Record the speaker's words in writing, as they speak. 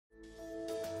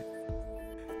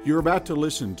You're about to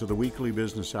listen to the Weekly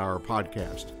Business Hour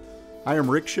podcast. I am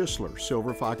Rick Schissler,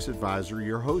 Silver Fox Advisor,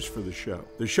 your host for the show.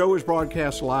 The show is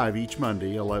broadcast live each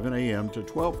Monday, 11 a.m. to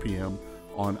 12 p.m.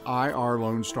 on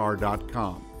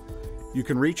irlonestar.com. You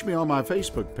can reach me on my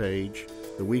Facebook page,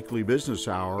 The Weekly Business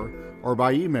Hour, or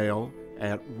by email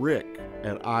at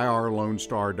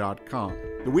rick@irlonestar.com.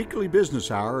 The Weekly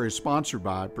Business Hour is sponsored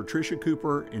by Patricia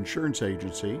Cooper Insurance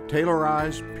Agency,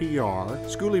 Taylorized PR,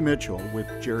 Schooley Mitchell with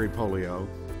Jerry Polio,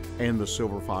 and the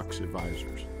Silver Fox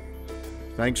Advisors.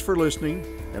 Thanks for listening,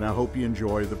 and I hope you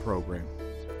enjoy the program.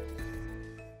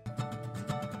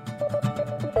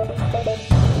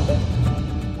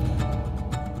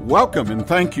 Welcome, and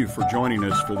thank you for joining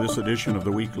us for this edition of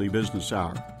the Weekly Business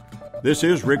Hour. This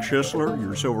is Rick Schissler,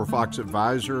 your Silver Fox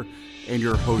Advisor, and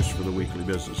your host for the Weekly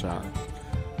Business Hour.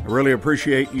 I really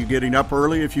appreciate you getting up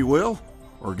early, if you will,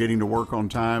 or getting to work on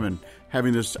time and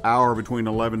having this hour between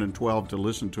 11 and 12 to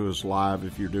listen to us live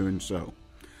if you're doing so.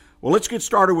 Well, let's get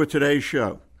started with today's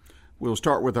show. We'll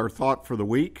start with our thought for the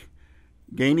week,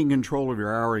 gaining control of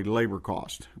your hourly labor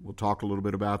cost. We'll talk a little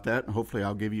bit about that, and hopefully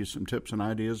I'll give you some tips and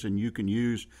ideas and you can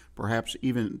use perhaps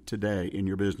even today in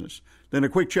your business. Then a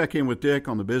quick check-in with Dick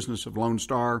on the business of Lone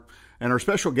Star. And our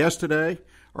special guest today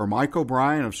are Mike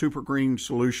O'Brien of Super Green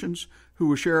Solutions, who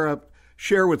will share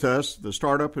with us the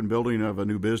startup and building of a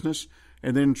new business.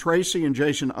 And then Tracey and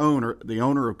Jason Ohn, the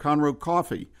owner of Conroe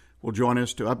Coffee, will join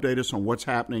us to update us on what's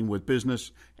happening with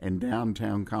business in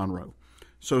downtown Conroe.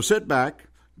 So sit back,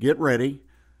 get ready,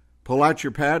 pull out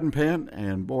your pad and pen,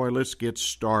 and boy, let's get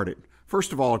started.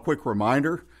 First of all, a quick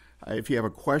reminder, if you have a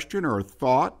question or a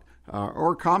thought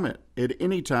or a comment at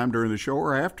any time during the show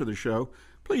or after the show,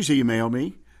 please email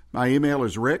me. My email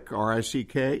is rick,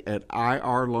 R-I-C-K,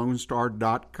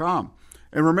 @irlonestar.com.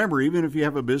 And remember, even if you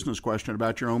have a business question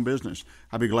about your own business,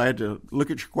 I'd be glad to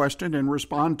look at your question and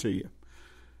respond to you.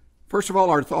 First of all,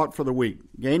 our thought for the week,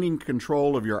 gaining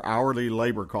control of your hourly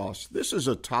labor costs. This is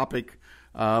a topic,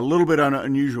 a little bit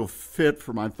unusual fit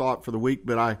for my thought for the week,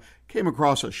 but I came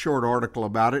across a short article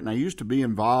about it, and I used to be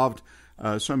involved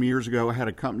some years ago. I had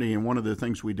a company, and one of the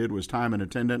things we did was time and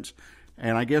attendance.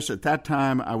 And I guess at that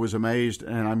time I was amazed,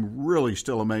 and I'm really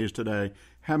still amazed today,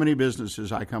 how many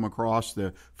businesses I come across,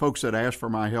 the folks that ask for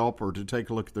my help or to take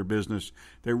a look at their business,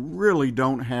 they really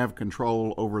don't have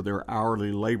control over their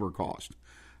hourly labor cost.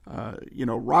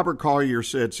 Robert Collier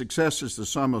said, success is the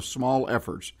sum of small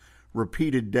efforts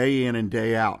repeated day in and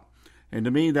day out. And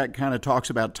to me, that kind of talks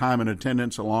about time and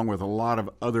attendance along with a lot of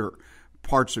other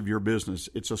parts of your business.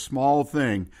 It's a small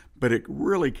thing, but it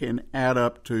really can add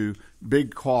up to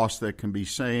big costs that can be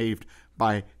saved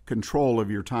by control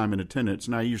of your time and attendance.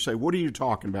 Now you say, what are you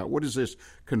talking about? What is this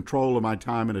control of my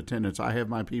time and attendance? I have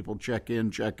my people check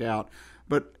in, check out.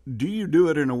 But do you do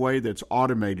it in a way that's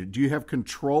automated? Do you have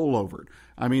control over it?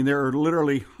 I mean, there are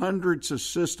literally hundreds of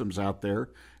systems out there.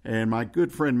 And my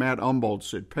good friend Matt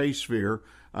Umboltz at PaySphere,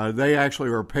 they actually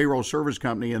are a payroll service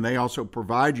company, and they also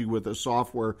provide you with a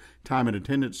software time and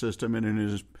attendance system. And in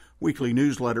his weekly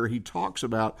newsletter, he talks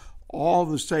about all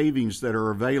the savings that are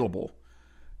available.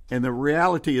 And the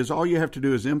reality is all you have to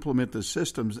do is implement the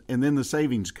systems, and then the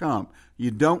savings come. You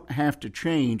don't have to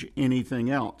change anything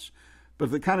else.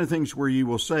 But the kind of things where you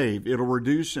will save, it'll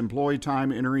reduce employee time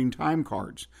entering time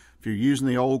cards. If you're using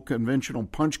the old conventional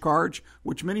punch cards,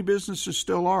 which many businesses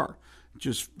still are,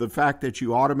 just the fact that you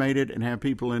automate it and have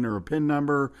people enter a PIN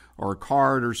number or a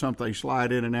card or something, they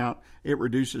slide in and out, it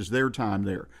reduces their time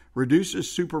there. Reduces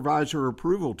supervisor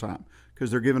approval time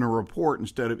because they're given a report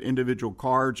instead of individual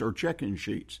cards or check-in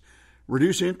sheets.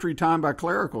 Reduce entry time by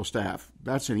clerical staff.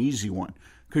 That's an easy one.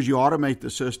 Because you automate the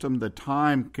system, the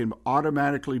time can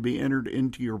automatically be entered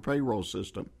into your payroll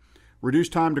system. Reduce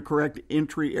time to correct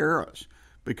entry errors,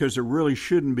 because there really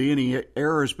shouldn't be any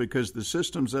errors, because the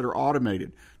systems that are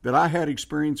automated that I had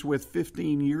experience with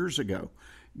 15 years ago,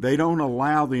 they don't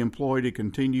allow the employee to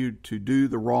continue to do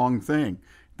the wrong thing.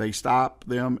 They stop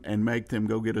them and make them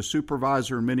go get a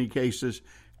supervisor in many cases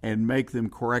and make them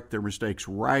correct their mistakes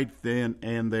right then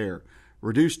and there.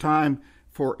 Reduce time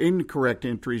for incorrect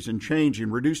entries and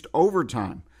changing, reduced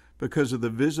overtime because of the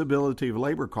visibility of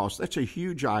labor costs. That's a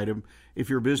huge item if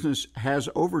your business has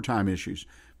overtime issues,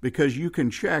 because you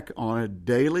can check on a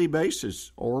daily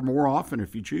basis or more often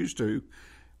if you choose to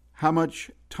how much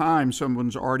time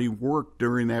someone's already worked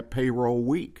during that payroll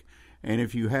week. And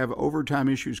if you have overtime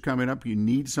issues coming up, you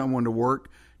need someone to work.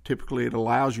 Typically, it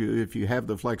allows you, if you have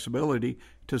the flexibility,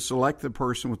 to select the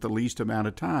person with the least amount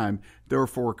of time,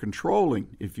 therefore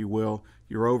controlling, if you will,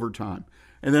 your overtime.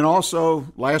 And then also,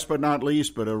 last but not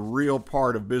least, but a real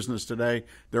part of business today,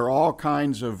 there are all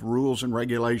kinds of rules and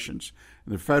regulations.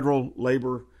 The Federal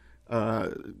Labor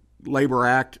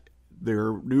Act There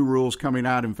are new rules coming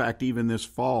out, in fact, even this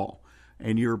fall.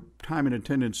 And your time and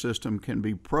attendance system can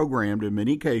be programmed in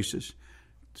many cases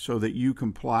so that you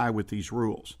comply with these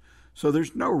rules. So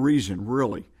there's no reason,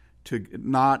 really, to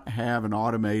not have an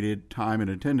automated time and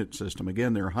attendance system.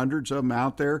 Again, there are hundreds of them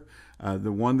out there.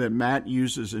 The one that Matt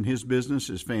uses in his business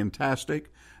is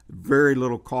fantastic. Very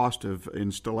little cost of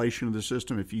installation of the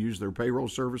system if you use their payroll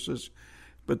services.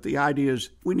 But the idea is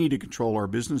we need to control our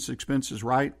business expenses,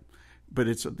 right? But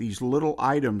it's these little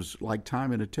items like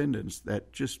time and attendance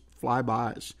that just fly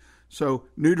by us. So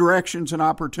new directions and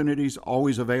opportunities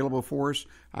always available for us.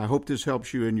 I hope this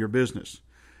helps you in your business.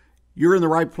 You're in the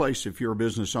right place if you're a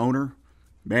business owner,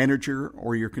 manager,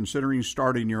 or you're considering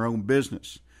starting your own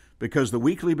business, because the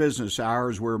weekly business hour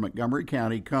is where Montgomery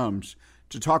County comes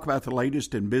to talk about the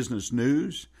latest in business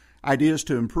news, ideas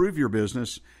to improve your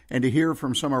business, and to hear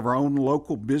from some of our own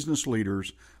local business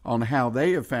leaders on how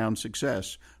they have found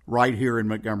success right here in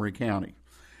Montgomery County.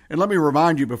 And let me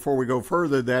remind you before we go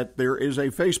further that there is a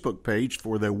Facebook page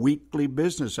for the weekly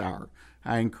business hour.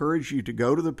 I encourage you to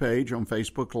go to the page on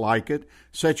Facebook, like it,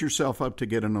 set yourself up to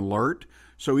get an alert.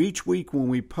 So each week when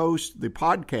we post the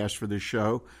podcast for this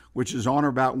show, which is on or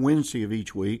about Wednesday of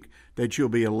each week, that you'll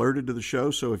be alerted to the show.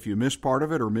 So if you miss part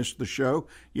of it or miss the show,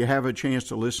 you have a chance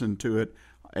to listen to it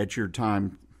at your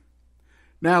time.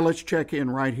 Now let's check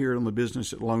in right here on the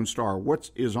business at Lone Star.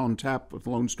 What is on tap with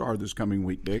Lone Star this coming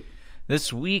week, Dick?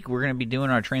 This week, we're going to be doing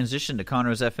our transition to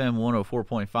Conroe's FM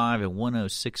 104.5 and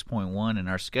 106.1, and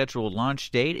our scheduled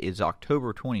launch date is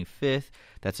October 25th.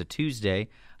 That's a Tuesday.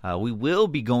 We will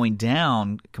be going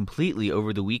down completely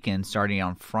over the weekend, starting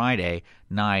on Friday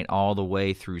night all the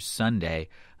way through Sunday.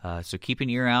 So keep an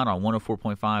ear out on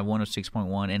 104.5,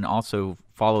 106.1, and also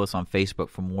follow us on Facebook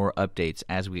for more updates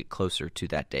as we get closer to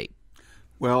that date.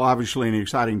 Well, obviously an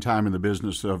exciting time in the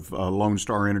business of Lone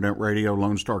Star Internet Radio,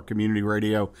 Lone Star Community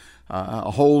Radio,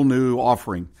 a whole new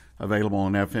offering available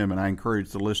on FM, and I encourage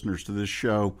the listeners to this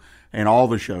show and all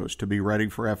the shows to be ready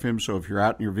for FM. So if you're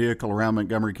out in your vehicle around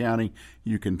Montgomery County,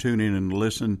 you can tune in and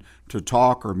listen to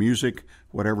talk or music,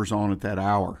 whatever's on at that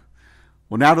hour.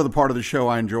 Well, now to the part of the show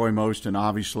I enjoy most, and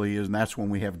that's when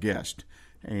we have guests.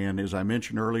 And as I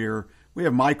mentioned earlier, we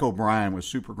have Mike O'Brien with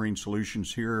Super Green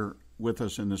Solutions here with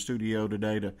us in the studio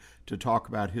today to talk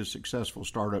about his successful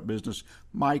startup business.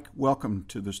 Mike, welcome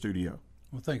to the studio.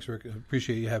 Well, thanks, Rick. I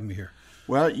appreciate you having me here.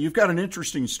 Well, you've got an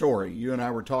interesting story. You and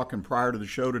I were talking prior to the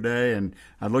show today, and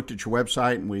I looked at your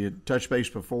website, and we had touched base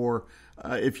before.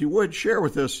 If you would, share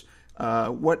with us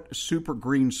what Super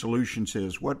Green Solutions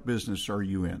is. What business are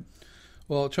you in?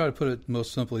 Well, I'll try to put it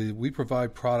most simply. We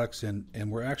provide products, and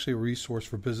we're actually a resource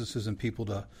for businesses and people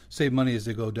to save money as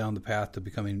they go down the path to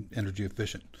becoming energy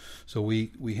efficient. So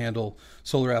we handle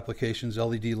solar applications,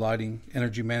 LED lighting,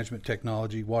 energy management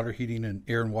technology, water heating, and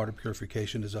air and water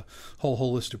purification is a whole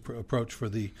holistic approach for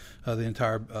the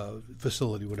entire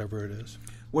facility, whatever it is.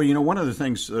 Well, you know, one of the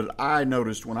things that I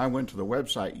noticed when I went to the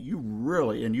website, you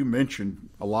really, and you mentioned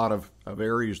a lot of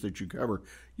areas that you cover,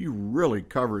 you really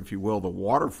cover, if you will, the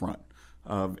waterfront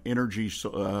of energy,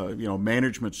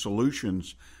 management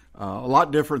solutions, a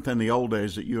lot different than the old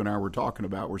days that you and I were talking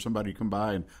about, where somebody come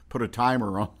by and put a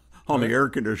timer on right. The air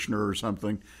conditioner or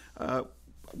something.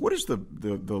 What is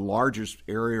the largest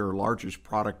area or largest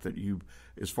product that you,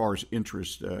 as far as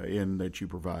interest in, that you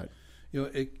provide? You know,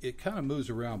 it kind of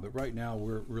moves around, but right now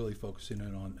we're really focusing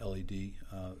in on LED.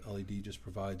 LED just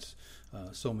provides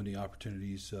so many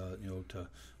opportunities,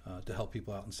 to help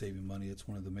people out in saving money. It's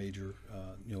one of the major,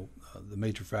 the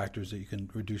major factors that you can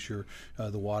reduce the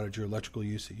wattage or electrical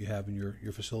use that you have in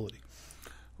your facility.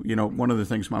 You know, one of the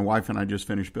things, my wife and I just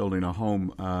finished building a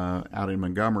home out in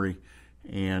Montgomery,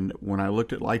 and when I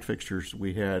looked at light fixtures,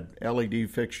 we had LED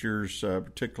fixtures,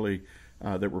 particularly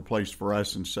that were placed for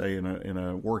us, and say in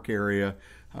a work area,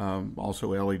 also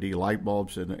LED light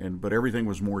bulbs, but everything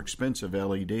was more expensive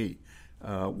LED.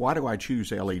 Why do I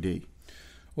choose LED?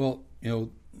 Well,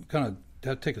 kind of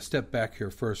to take a step back here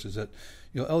first is that,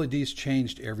 LEDs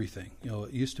changed everything.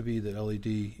 It used to be that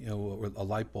LED, with a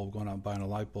light bulb, going out and buying a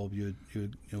light bulb, you'd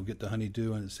get the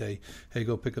honeydew and say, hey,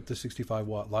 go pick up the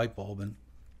 65-watt light bulb,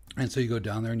 and so you go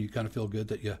down there and you kind of feel good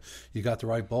that you got the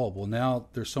right bulb. Well, now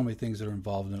there's so many things that are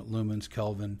involved in it: lumens,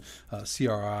 Kelvin,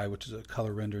 CRI, which is a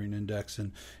color rendering index,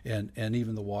 and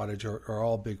even the wattage are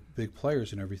all big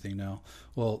players in everything now.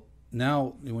 Well,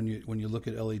 now when you look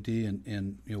at LED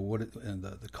and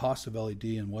the cost of LED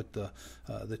and what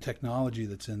the technology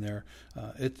that's in there,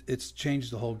 it's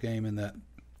changed the whole game in that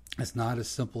It's not as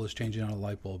simple as changing out a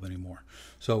light bulb anymore.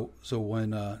 So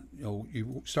when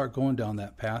you start going down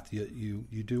that path, you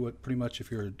do it pretty much.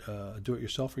 If you're a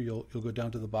do-it-yourselfer, you'll go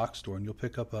down to the box store and you'll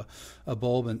pick up a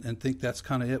bulb and think that's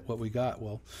kind of what we got.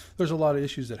 Well, there's a lot of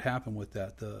issues that happen with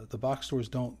that. The box stores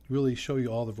don't really show you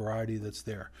all the variety that's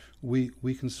there. We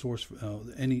can source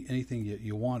anything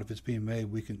you want. If it's being made,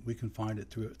 we can find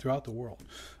it throughout the world.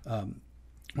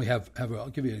 I'll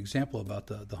give you an example about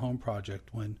the home project.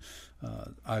 When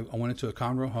I went into a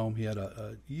Conroe home, he had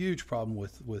a huge problem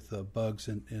with bugs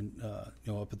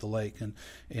up at the lake, and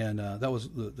that was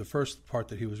the first part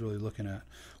that he was really looking at.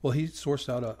 Well, he sourced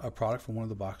out a product from one of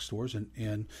the box stores,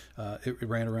 and it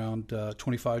ran around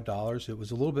 $25. It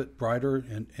was a little bit brighter,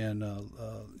 and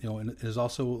it is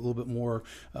also a little bit more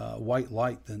white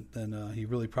light than he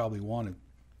really probably wanted.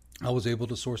 I was able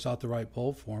to source out the right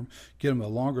bulb for him, get him a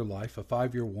longer life, a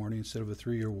 5-year warranty instead of a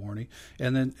 3-year warranty.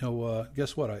 And then,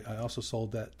 guess what? I also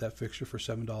sold that fixture for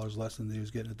 $7 less than he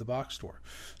was getting at the box store.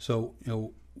 So,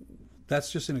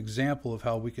 that's just an example of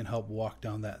how we can help walk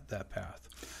down that path.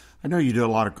 I know you do a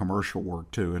lot of commercial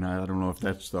work too, and I don't know if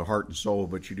that's the heart and soul,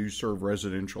 but you do serve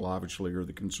residential, obviously, or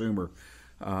the consumer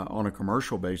on a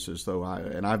commercial basis. Though,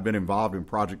 I've been involved in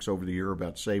projects over the year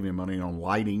about saving money on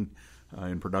lighting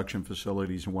in production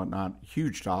facilities and whatnot.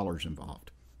 Huge dollars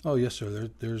involved. Oh yes, sir.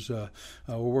 There's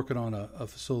we're working on a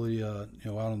facility out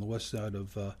on the west side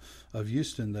of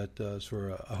Houston that is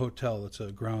for a hotel. It's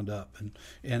a ground up, and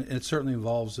it certainly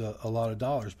involves a lot of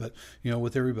dollars. But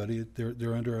with everybody,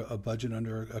 they're under a budget,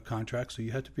 under a contract, so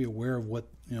you have to be aware of what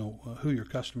who your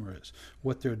customer is,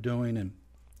 what they're doing, and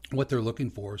what they're looking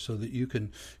for, so that you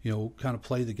can kind of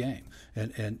play the game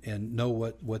and know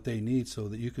what they need, so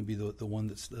that you can be the one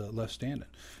that's left standing.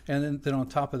 And then on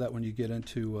top of that, when you get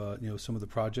into some of the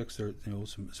projects, there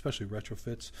some especially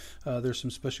retrofits, there's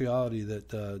some speciality that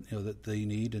that they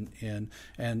need, and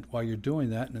while you're doing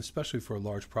that, and especially for a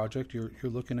large project, you're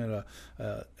looking at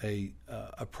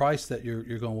a price that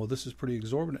you're going, well, this is pretty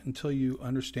exorbitant, until you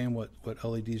understand what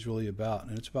LED is really about,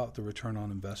 and it's about the return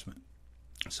on investment.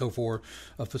 So for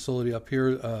a facility up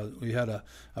here, we had a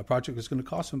project that's going to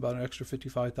cost them about an extra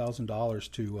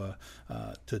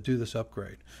 $55,000 to do this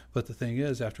upgrade. But the thing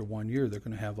is, after 1 year, they're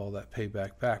going to have all that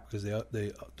payback back, because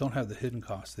they don't have the hidden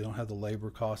costs, they don't have the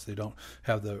labor costs, they don't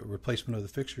have the replacement of the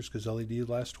fixtures, because LED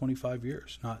lasts 25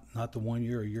 years, not the 1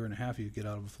 year, a year and a half you get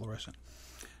out of a fluorescent.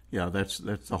 Yeah, that's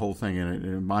the whole thing.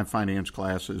 And my finance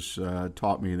classes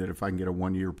taught me that if I can get a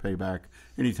 1 year payback,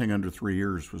 anything under 3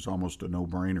 years was almost a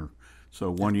no-brainer. So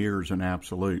 1 year is an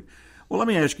absolute. Well, let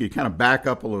me ask you, kind of back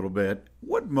up a little bit.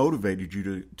 What motivated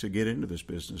you to get into this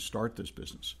business, start this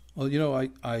business? Well,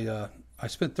 I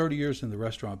spent 30 years in the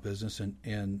restaurant business,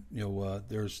 and it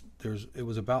was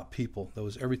about people. That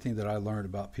was everything that I learned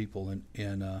about people, and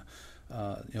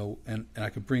I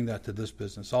could bring that to this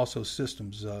business. Also,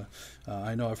 systems.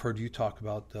 I know I've heard you talk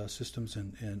about systems,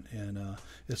 and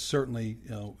it certainly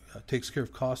takes care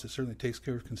of cost. It certainly takes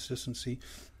care of consistency.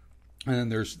 And then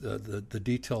there's the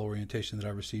detail orientation that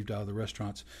I received out of the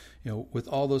restaurants. With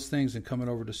all those things and coming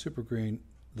over to Super Green,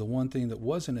 the one thing that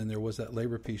wasn't in there was that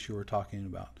labor piece you were talking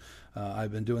about.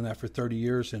 I've been doing that for 30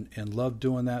 years and loved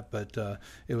doing that, but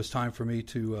it was time for me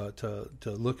to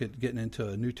look at getting into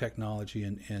a new technology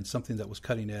and something that was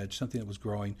cutting edge, something that was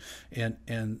growing,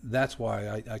 and that's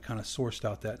why I kind of sourced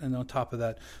out that. And on top of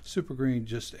that, Super Green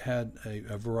just had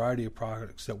a variety of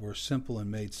products that were simple and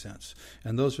made sense.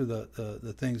 And those are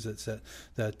the things that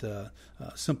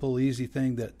simple, easy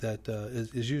thing that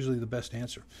is usually the best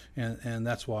answer. And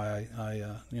that's why I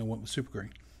went with Super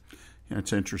Green. Yeah,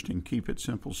 it's interesting. Keep it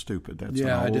simple, stupid. That's an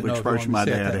old expression my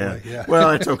dad had. Yeah.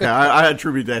 Well, it's okay. I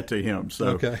attribute that to him.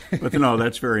 So, okay. But no,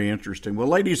 that's very interesting. Well,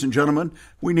 ladies and gentlemen,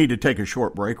 we need to take a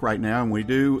short break right now, and we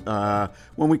do.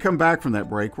 When we come back from that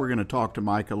break, we're going to talk to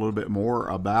Mike a little bit more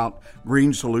about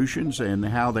green solutions and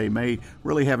how they may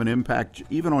really have an impact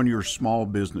even on your small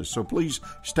business. So please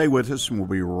stay with us, and we'll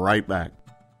be right back.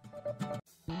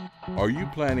 Are you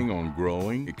planning on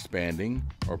growing, expanding,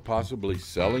 or possibly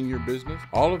selling your business?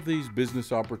 All of these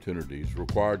business opportunities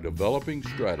require developing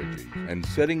strategies and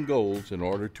setting goals in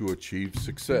order to achieve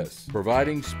success.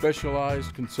 Providing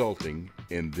specialized consulting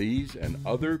in these and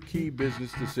other key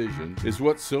business decisions is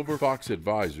what Silver Fox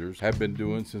Advisors have been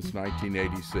doing since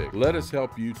 1986. Let us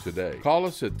help you today. Call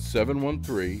us at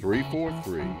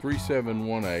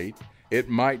 713-343-3718. It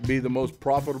might be the most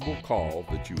profitable call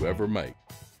that you ever make.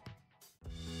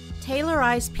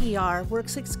 Tailorized PR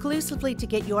works exclusively to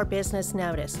get your business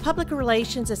noticed. Public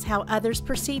relations is how others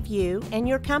perceive you and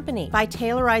your company. By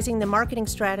tailorizing the marketing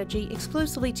strategy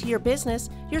exclusively to your business,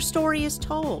 your story is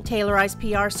told. Taylorized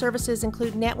PR services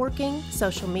include networking,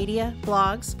 social media,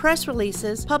 blogs, press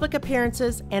releases, public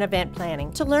appearances, and event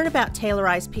planning. To learn about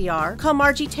Taylorized PR, call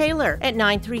Margie Taylor at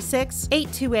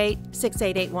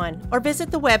 936-828-6881 or visit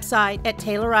the website at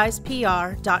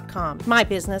taylorizedpr.com. My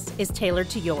business is tailored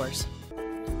to yours.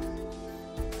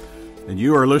 And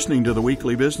you are listening to the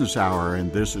Weekly Business Hour,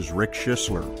 and this is Rick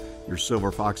Schissler, your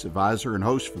Silver Fox advisor and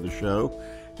host for the show.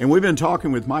 And we've been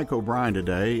talking with Mike O'Brien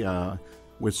today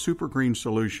with Super Green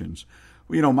Solutions.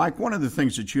 Well, you know, Mike, one of the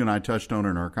things that you and I touched on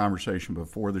in our conversation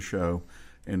before the show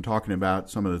and talking about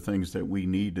some of the things that we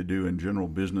need to do in general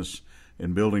business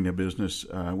and building a business,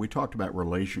 we talked about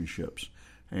relationships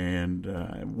and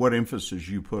what emphasis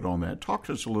you put on that. Talk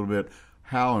to us a little bit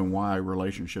how and why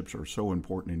relationships are so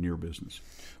important in your business.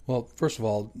 Well, first of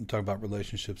all, talk about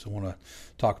relationships. I want to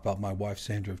talk about my wife,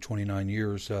 Sandra, of 29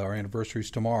 years. Our anniversary is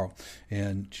tomorrow,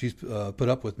 and she's put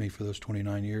up with me for those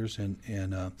 29 years,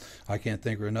 and I can't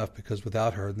thank her enough, because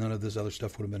without her, none of this other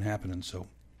stuff would have been happening. So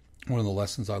one of the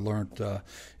lessons I learned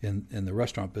in the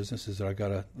restaurant business is that I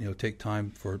got to take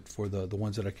time for the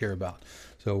ones that I care about.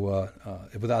 So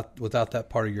without that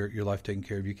part of your life taken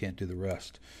care of, you can't do the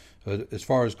rest. As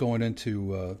far as going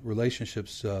into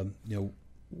relationships, one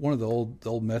of the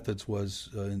old methods was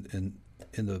in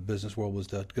the business world was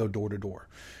to go door to door.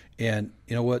 And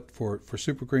you know what? For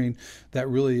Super Green, that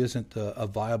really isn't a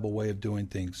viable way of doing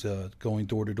things. Going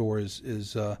door to door is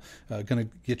going to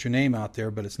get your name out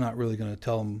there, but it's not really going to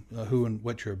tell them who and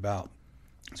what you're about.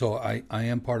 So I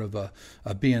am part of a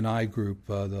B&I group,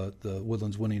 the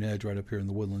Woodlands Winning Edge, right up here in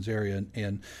the Woodlands area,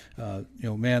 and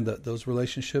those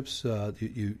relationships,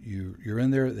 you're in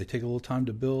there. They take a little time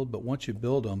to build, but once you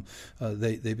build them,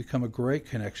 they become a great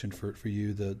connection for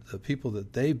you. The people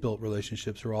that they built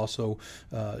relationships are also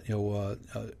are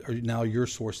now your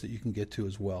source that you can get to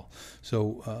as well.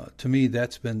 So to me,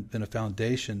 that's been a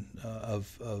foundation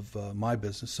of my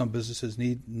business. Some businesses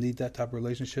need that type of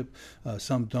relationship.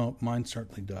 Some don't. Mine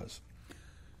certainly does.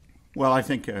 Well, I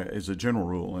think as a general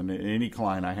rule, and any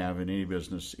client I have in any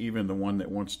business, even the one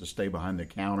that wants to stay behind the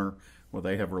counter, well,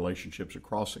 they have relationships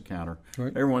across the counter.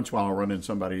 Right. Every once in a while I'll run into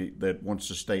somebody that wants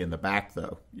to stay in the back,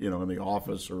 though, in the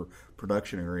office or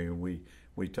production area.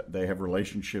 They have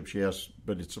relationships, yes,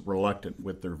 but it's reluctant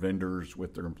with their vendors,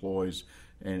 with their employees,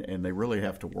 and they really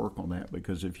have to work on that,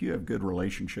 because if you have good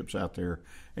relationships out there,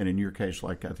 and in your case,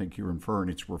 like I think you're inferring,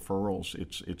 it's referrals,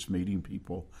 it's meeting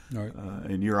people, right.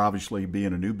 And you're obviously,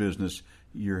 being a new business,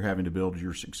 you're having to build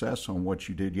your success on what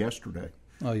you did yesterday.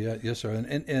 Oh yeah, yes sir,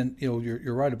 and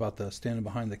you're right about the standing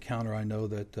behind the counter. I know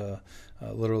that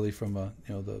literally from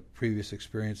the previous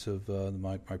experience of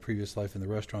my previous life in the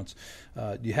restaurants,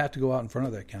 you have to go out in front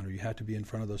of that counter. You have to be in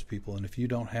front of those people, and if you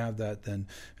don't have that, then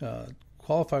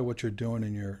qualify what you're doing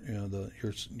in your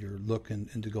look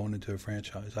into going into a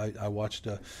franchise. I watched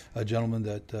a gentleman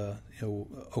that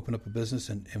opened up a business,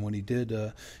 and when he did,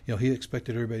 he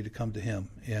expected everybody to come to him,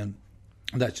 and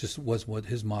that just was what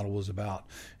his model was about,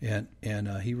 and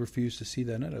he refused to see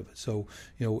that end of it. So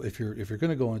if you're going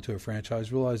to go into a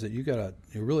franchise, realize that you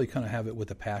really kind of have it with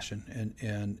a passion,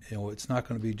 and it's not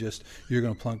going to be just you're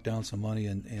going to plunk down some money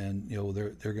and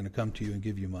they're going to come to you and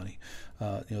give you money.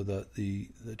 The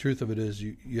truth of it is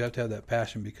you have to have that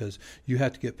passion, because you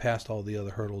have to get past all the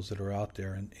other hurdles that are out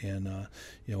there, and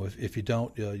if you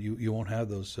don't, you won't have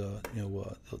those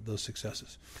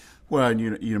successes. Well, and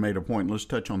you made a point. Let's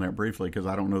touch on that briefly, because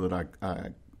I don't know that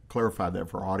I clarified that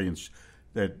for our audience,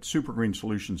 that Super Green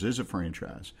Solutions is a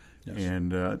franchise. Yes.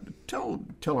 And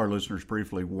tell our listeners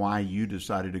briefly why you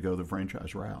decided to go the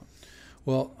franchise route.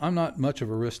 Well, I'm not much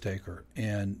of a risk taker,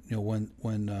 and when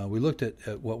we looked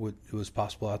at what was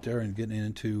possible out there and getting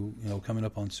into coming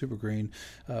up on Super Green,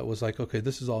 it was like, okay,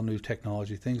 this is all new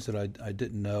technology, things that I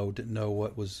didn't know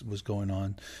what was going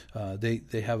on. They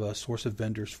have a source of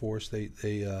vendors for us. They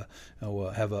have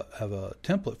a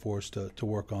template for us to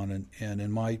work on, and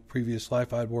in my previous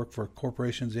life, I'd worked for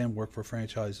corporations and worked for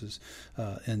franchises,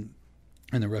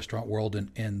 in the restaurant world,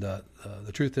 and the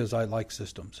truth is I like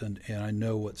systems, and I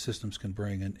know what systems can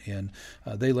bring, and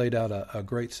they laid out a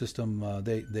great system.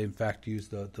 They in fact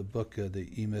used the book, the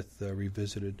E-Myth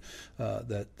Revisited,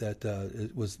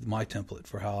 that was my template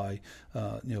for how I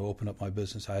open up my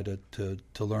business. I had to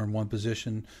learn one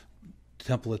position,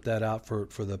 template that out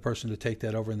for the person to take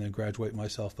that over, and then graduate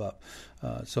myself up.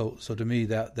 So to me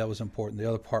that was important. The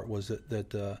other part was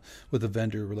that with the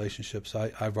vendor relationships,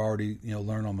 I've already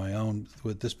learned on my own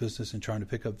with this business and trying to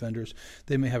pick up vendors.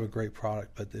 They may have a great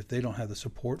product, but if they don't have the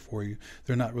support for you,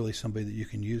 they're not really somebody that you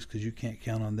can use, because you can't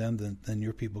count on them. Then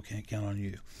your people can't count on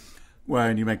you. Well,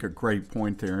 and you make a great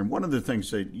point there. And one of the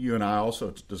things that you and I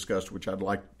also discussed, which I'd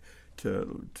like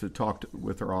to talk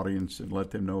with our audience and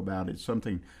let them know about it.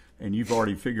 Something, and you've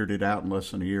already figured it out in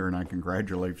less than a year, and I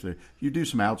congratulate you. You do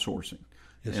some outsourcing.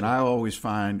 Yes, and sir. I always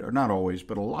find, or not always,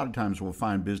 but a lot of times we'll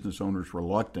find business owners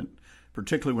reluctant,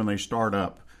 particularly when they start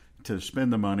up, to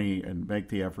spend the money and make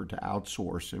the effort to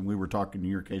outsource. And we were talking in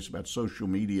your case about social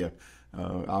media,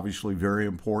 obviously very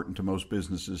important to most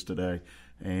businesses today,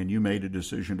 and you made a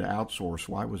decision to outsource.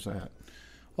 Why was that?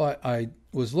 Well, I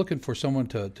was looking for someone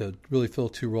to really fill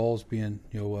two roles, being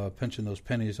pinching those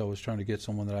pennies. I was trying to get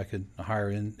someone that I could hire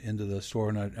into the store,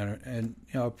 and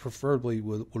I preferably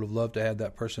would have loved to have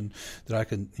that person that I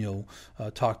could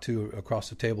talk to across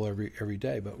the table every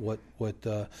day. But what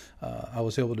I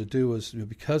was able to do was,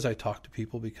 because I talk to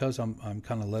people, because I'm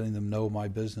kind of letting them know my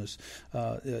business,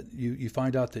 you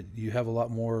find out that you have a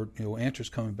lot more answers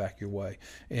coming back your way,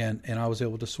 and I was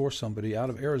able to source somebody out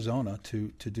of Arizona to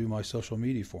do my social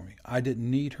media for me. I didn't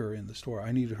need her in the store.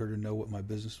 I needed her to know what my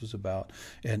business was about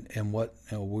and what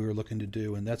we were looking to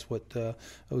do, and that's what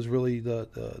was really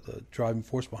the driving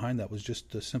force behind that, was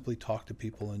just to simply talk to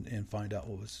people and find out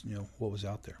what was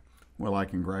out there. Well, I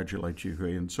congratulate you.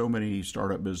 And so many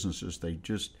startup businesses,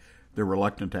 they're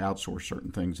reluctant to outsource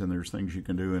certain things, and there's things you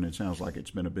can do, and it sounds like it's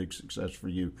been a big success for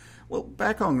you. Well,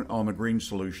 back on the green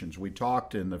solutions, we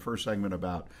talked in the first segment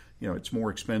about, it's more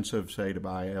expensive, say, to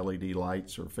buy LED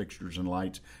lights or fixtures and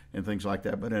lights and things like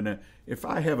that. But if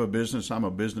I have a business, I'm a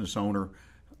business owner,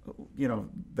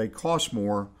 they cost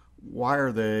more. Why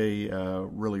are they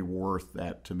really worth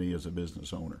that to me as a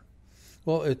business owner?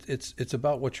 Well, it's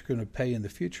about what you're going to pay in the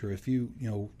future. If you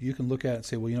can look at it and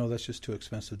say, well, that's just too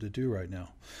expensive to do right now.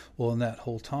 Well, in that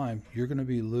whole time, you're going to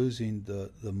be losing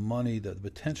the money, the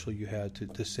potential you had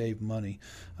to save money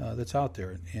that's out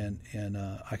there. And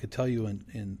I could tell you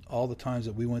in all the times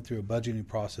that we went through a budgeting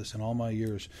process in all my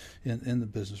years in the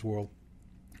business world,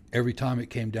 every time it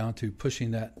came down to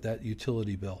pushing that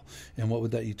utility bill, and what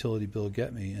would that utility bill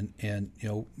get me? And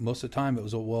most of the time it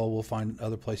was, we'll find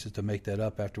other places to make that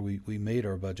up after we made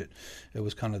our budget. It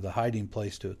was kind of the hiding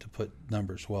place to put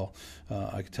numbers. Well,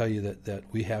 I can tell you that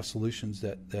we have solutions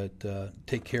that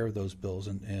take care of those bills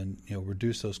and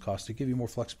reduce those costs to give you more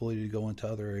flexibility to go into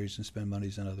other areas and spend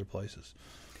monies in other places.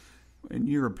 In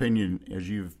your opinion, as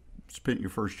you've spent your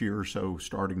first year or so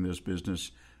starting this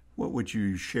business, what would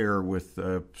you share with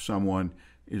someone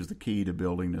is the key to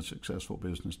building a successful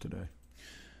business today?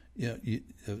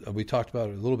 We talked about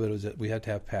it a little bit, is that we have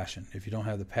to have passion. If you don't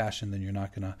have the passion, then you're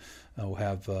not going to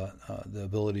have the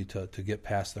ability to get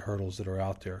past the hurdles that are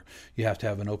out there. You have to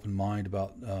have an open mind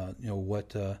about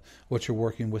what you're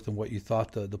working with and what you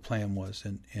thought the plan was.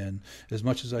 And as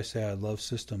much as I say I love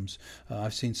systems,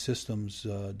 I've seen systems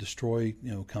destroy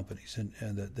companies,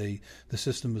 and that the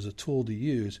system is a tool to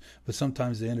use, but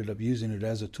sometimes they ended up using it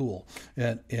as a tool,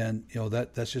 and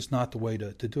that's just not the way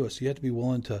to do it. So you have to be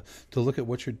willing to look at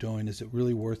what you're doing. Is it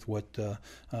really worth what the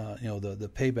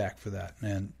payback for that?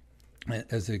 And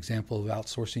as the example of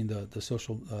outsourcing the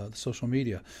social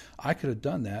media, I could have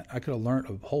done that. I could have learned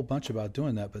a whole bunch about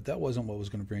doing that, but that wasn't what was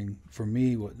going to bring for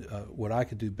me what I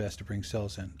could do best to bring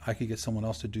sales in. I could get someone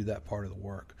else to do that part of the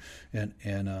work, and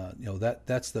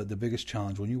that's the biggest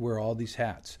challenge when you wear all these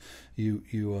hats. You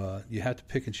have to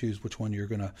pick and choose which one you're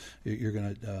gonna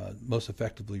most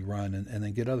effectively run, and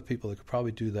then get other people that could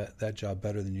probably do that job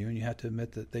better than you, and you have to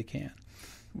admit that they can.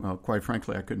 Well, quite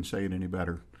frankly, I couldn't say it any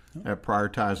better.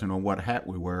 Prioritizing on what hat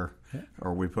we wear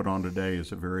or we put on today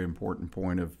is a very important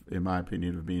point in my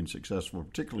opinion, of being successful,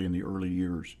 particularly in the early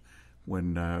years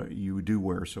when you do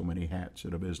wear so many hats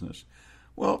at a business.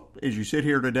 Well, as you sit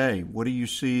here today, what do you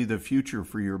see the future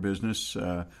for your business?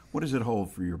 What does it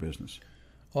hold for your business?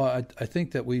 Well, I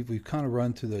think that we've kind of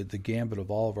run through the gambit of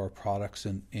all of our products,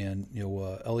 and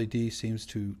LED seems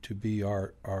to be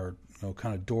our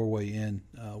kind of doorway in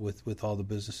with all the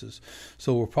businesses.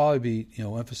 So we'll probably be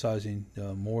emphasizing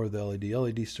more of the LED.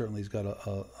 LED certainly has got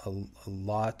a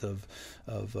lot of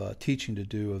teaching to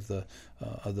do of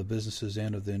the businesses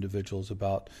and of the individuals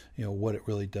about what it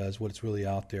really does, what it's really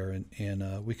out there,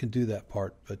 and we can do that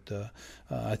part. But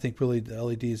I think really the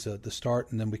LED is the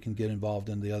start, and then we can get involved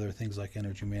in the other things like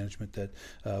energy management that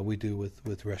we do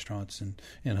with restaurants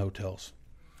and hotels.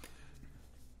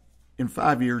 In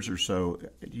 5 years or so,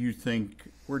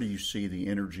 where do you see the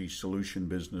energy solution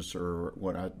business, or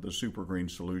the super green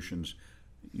solutions?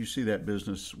 You see that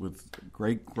business with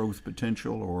great growth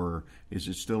potential, or is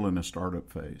it still in a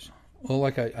startup phase? Well,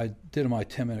 like I did in my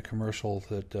 10-minute commercial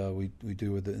that we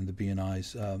do in the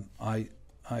B&Is, I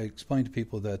explained to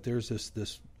people that there's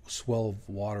this swell of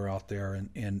water out there,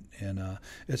 and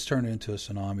it's turned into a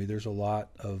tsunami. There's a lot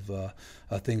of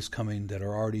things coming that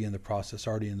are already in the process,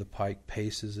 already in the pike.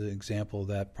 PACE is an example of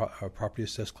that. Property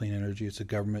Assessed Clean Energy. It's a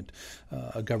government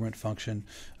function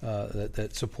that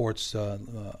supports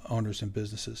owners and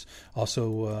businesses.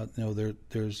 Also,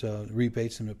 there's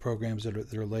rebates and programs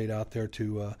that are laid out there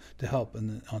to help. And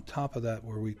then on top of that,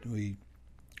 where we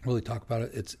really talk about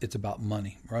it, it's about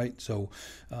money, right? So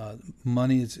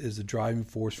money is the driving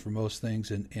force for most things,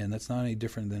 and that's not any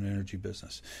different than an energy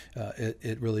business.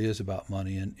 It really is about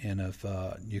money, and if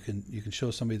you can show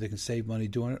somebody they can save money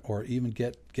doing it, or even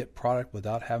get product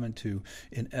without having to,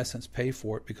 in essence, pay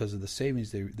for it because of the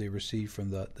savings they receive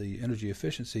from the energy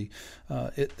efficiency,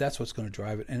 that's what's going to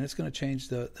drive it, and it's going to change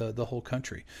the whole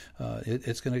country.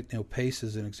 It's going to, PACE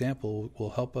as an example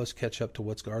will help us catch up to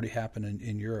what's already happened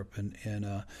in Europe, and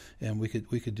we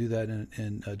could do that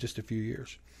in just a few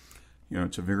years.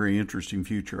 It's a very interesting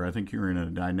future. I think you're in a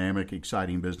dynamic,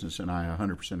 exciting business, and I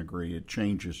 100% agree. It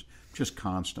changes just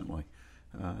constantly.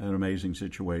 An amazing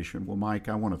situation. Well, Mike,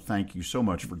 I want to thank you so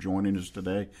much for joining us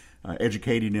today,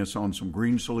 educating us on some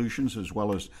green solutions, as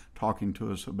well as talking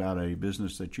to us about a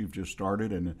business that you've just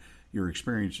started and your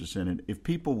experiences in it. If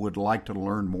people would like to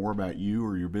learn more about you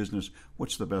or your business,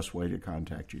 what's the best way to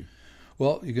contact you?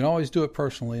 Well, you can always do it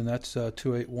personally, and that's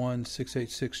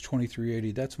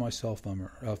 281-686-2380. That's my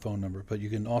phone number. But you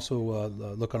can also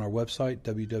look on our website,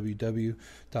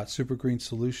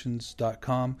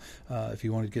 www.supergreensolutions.com. If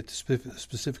you want to get to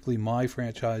specifically my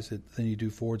franchise, then you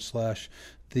do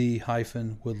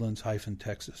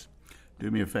 /the-Woodlands-Texas.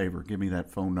 Do me a favor. Give me that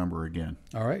phone number again.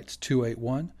 All right. It's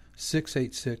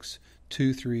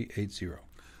 281-686-2380.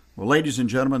 Well, ladies and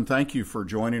gentlemen, thank you for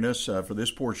joining us for this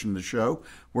portion of the show.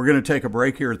 We're going to take a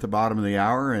break here at the bottom of the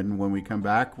hour, and when we come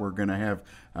back, we're going to have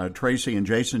Tracey and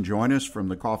Jason join us from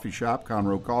the coffee shop,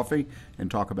 Conroe Coffee,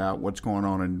 and talk about what's going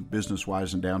on in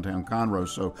business-wise in downtown Conroe.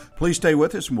 So please stay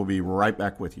with us, and we'll be right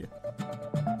back with you.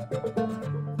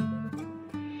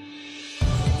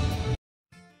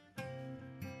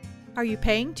 Are you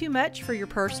paying too much for your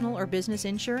personal or business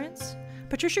insurance?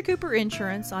 Patricia Cooper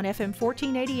Insurance on FM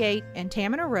 1488 and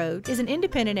Tamina Road is an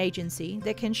independent agency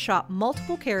that can shop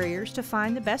multiple carriers to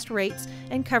find the best rates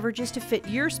and coverages to fit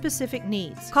your specific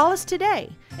needs. Call us today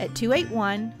at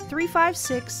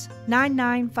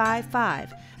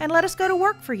 281-356-9955 and let us go to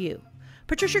work for you.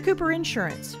 Patricia Cooper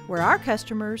Insurance, where our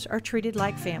customers are treated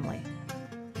like family.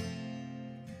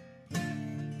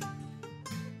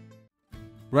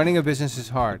 Running a business is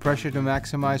hard. The pressure to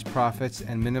maximize profits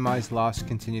and minimize loss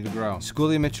continue to grow.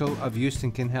 Schooley Mitchell of Houston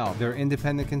can help. Their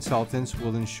independent consultants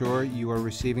will ensure you are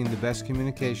receiving the best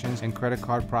communications and credit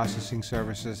card processing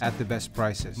services at the best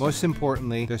prices. Most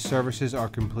importantly, their services are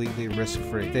completely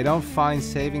risk-free. If they don't find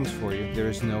savings for you, there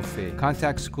is no fee.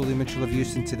 Contact Schooley Mitchell of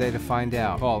Houston today to find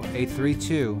out. Call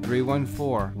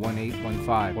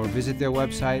 832-314-1815 or visit their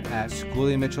website at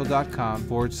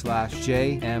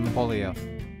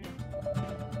schooleymitchell.com/JM-Polio.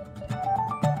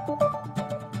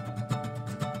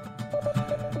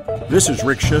 This is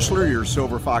Rick Schissler, your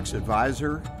Silver Fox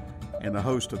advisor and the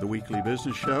host of the Weekly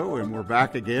Business Show, and we're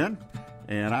back again.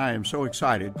 And I am so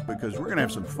excited because we're going to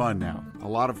have some fun now, a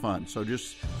lot of fun. So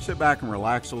just sit back and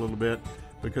relax a little bit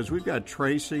because we've got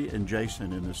Tracey and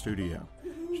Jason in the studio.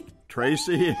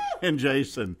 Tracey and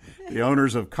Jason, the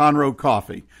owners of Conroe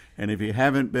Coffee. And if you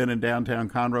haven't been in downtown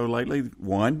Conroe lately,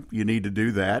 one, you need to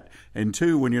do that. And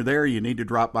two, when you're there, you need to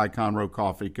drop by Conroe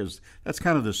Coffee because that's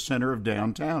kind of the center of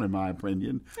downtown, in my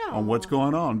opinion, on what's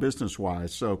going on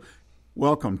business-wise. So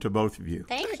welcome to both of you.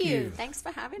 Thank you. Thanks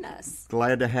for having us.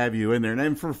 Glad to have you in there.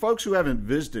 And for folks who haven't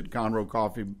visited Conroe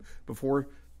Coffee before,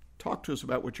 talk to us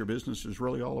about what your business is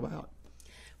really all about.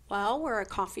 Well, we're a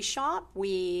coffee shop.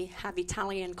 We have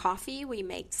Italian coffee. We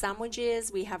make sandwiches.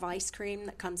 We have ice cream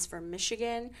that comes from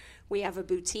Michigan. We have a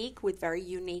boutique with very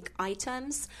unique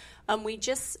items. We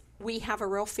have a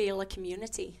real feel of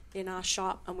community in our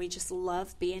shop, and we just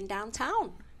love being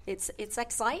downtown. It's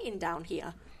exciting down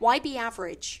here. Why be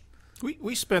average?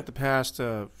 We spent the past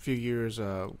few years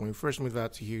when we first moved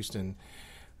out to Houston,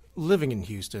 living in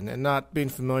Houston and not being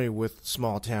familiar with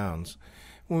small towns.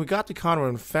 When we got to Conroe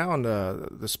and found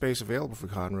the space available for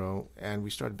Conroe and we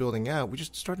started building out, we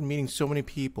just started meeting so many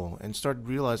people and started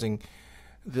realizing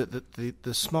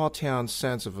the small town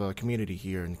sense of a community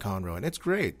here in Conroe. And it's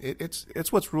great.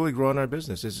 It's what's really growing our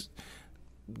business is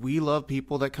we love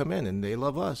people that come in and they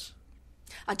love us.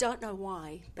 I don't know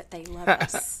why, but they love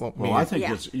us. Well, I think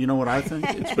it's, you know what I think?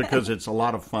 It's because it's a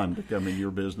lot of fun to come in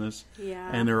your business. Yeah.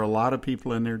 And there are a lot of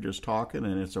people in there just talking,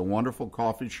 and it's a wonderful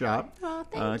coffee shop. Oh,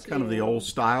 thank you. Kind of the old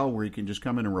style where you can just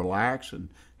come in and relax and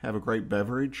have a great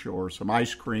beverage or some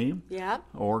ice cream. Yep.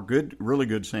 Or really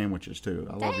good sandwiches, too.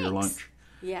 I love your lunch.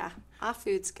 Yeah, our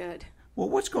food's good. Well,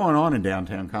 what's going on in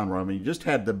downtown Conroe? I mean, you just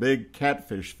had the big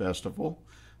Catfish Festival,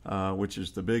 which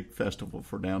is the big festival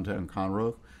for downtown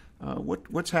Conroe.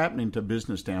 What's happening to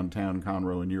business downtown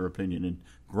Conroe, in your opinion? And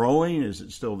growing? Is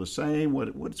it still the same?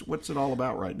 What's it all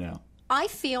about right now? I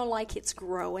feel like it's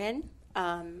growing.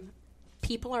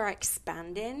 People are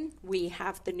expanding. We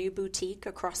have the new boutique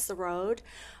across the road.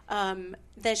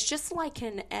 There's just like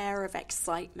an air of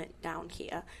excitement down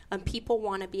here, and people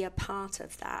want to be a part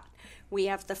of that. We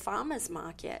have the farmers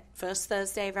market, first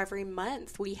Thursday of every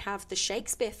month. We have the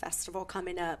Shakespeare Festival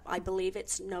coming up. I believe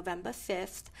it's November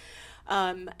 5th.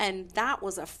 And that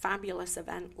was a fabulous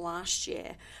event last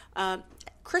year.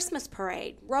 Christmas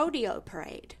parade, rodeo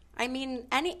parade. I mean,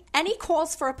 any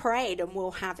calls for a parade and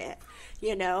we'll have it.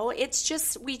 You know, it's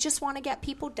just, we just want to get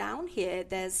people down here.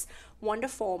 There's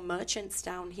wonderful merchants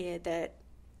down here that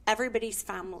everybody's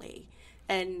family.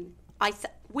 And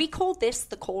we call this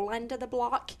the coal end of the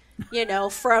block, you know,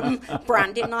 from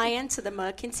Brandon Iron to the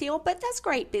Mercantile, but there's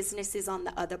great businesses on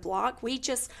the other block.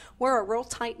 We're a real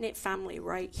tight-knit family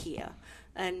right here,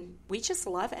 and we just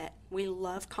love it. We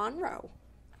love Conroe.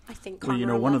 I think Conroe Well, you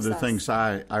know, one of the us. things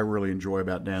I really enjoy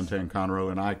about downtown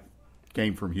Conroe, and I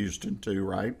came from Houston too,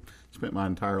 right? Spent my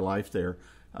entire life there.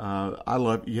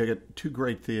 You get two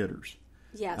great theaters.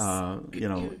 Yes. You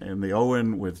know, and the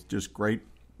Owen with just great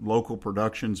local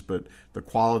productions, but the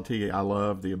quality I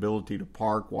love, the ability to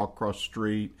park, walk across the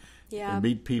street, and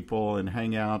meet people and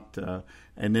hang out.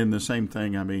 And then the same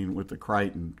thing, I mean, with the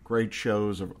Crichton, great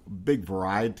shows, a big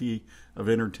variety of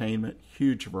entertainment,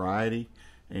 huge variety,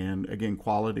 and again,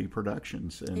 quality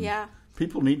productions. And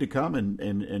people need to come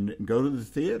and go to the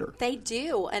theater. They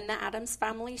do, and the Addams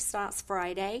Family starts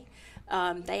Friday.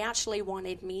 They actually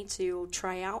wanted me to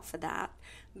try out for that.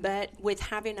 But with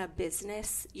having a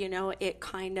business, you know, it's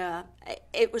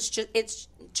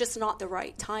just not the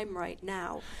right time right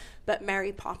now. But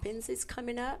Mary Poppins is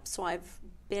coming up, so I've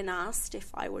been asked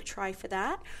if I would try for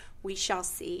that. We shall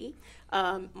see.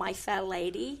 My Fair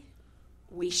Lady,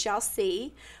 we shall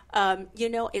see. You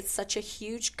know, it's such a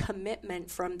huge commitment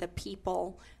from the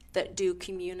people that do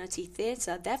community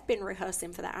theatre. They've been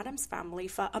rehearsing for the Addams Family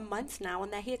for a month now,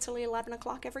 and they're here till 11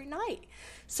 o'clock every night.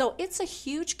 So it's a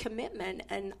huge commitment,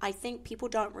 and I think people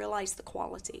don't realize the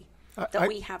quality that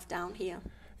we have down here.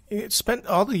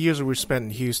 All the years that we spent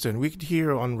in Houston, we could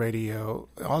hear on radio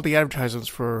all the advertisements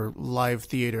for live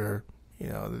theater, you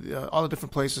know, all the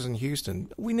different places in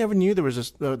Houston. We never knew there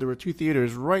were two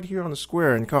theaters right here on the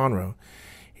square in Conroe,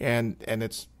 and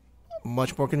it's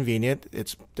much more convenient.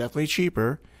 It's definitely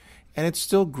cheaper. And it's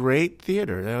still great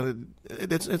theater. You know,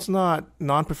 it's not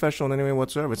non-professional in any way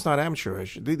whatsoever. It's not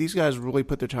amateurish. These guys really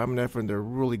put their time and effort, and they're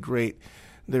really great.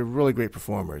 They're really great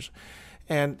performers.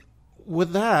 And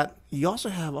with that, you also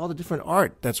have all the different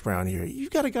art that's around here.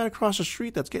 You've got a guy across the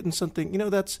street that's getting something. You know,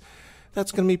 that's going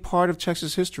to be part of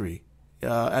Texas history,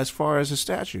 as far as his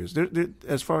statues.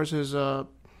 As far as his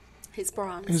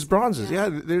bronze. His bronzes. Yeah,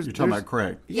 you're talking about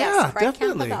Craig. Yes, Craig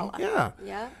definitely. Campobello.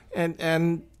 Yeah.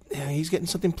 And he's getting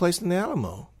something placed in the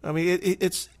Alamo. I mean,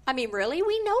 it's. I mean, really,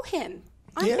 we know him.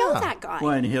 I know that guy.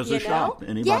 Well, and he has a shop.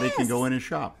 Anybody can go in his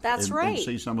shop. That's right. And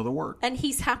see some of the work. And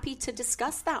he's happy to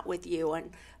discuss that with you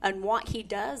and what he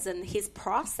does and his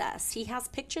process. He has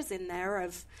pictures in there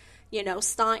of, you know,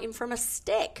 starting from a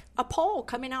stick, a pole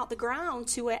coming out the ground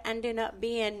to it ending up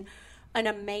being an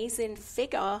amazing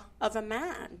figure of a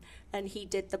man. And he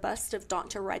did the bust of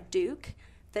Dr. Red Duke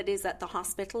that is at the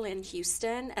hospital in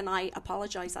Houston. And I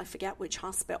apologize, I forget which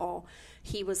hospital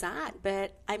he was at.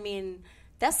 But, I mean,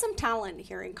 there's some talent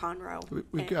here in Conroe.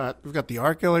 We've got the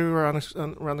art gallery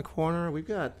around the corner. We've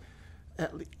got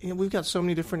so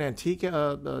many different antique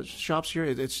shops here.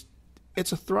 It's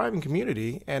a thriving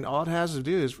community, and all it has to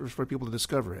do is for people to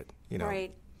discover it. You know.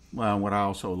 Right. Well, what I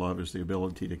also love is the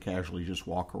ability to casually just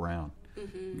walk around.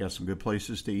 Mm-hmm. You got some good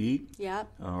places to eat. Yep.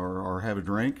 Or have a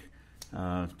drink,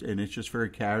 and it's just very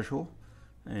casual,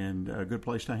 and a good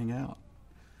place to hang out.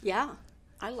 Yeah.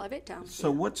 I love it down here. So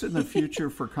what's in the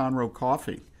future for Conroe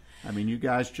Coffee? I mean, you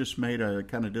guys just did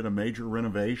a major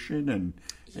renovation, and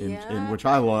which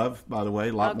I love, by the way,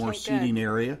 a lot more seating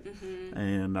area. Mm-hmm.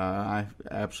 And I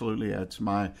absolutely, it's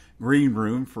my green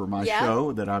room for my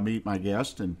show that I meet my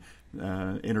guests and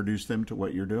introduce them to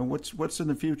what you're doing. What's in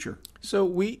the future? So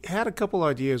we had a couple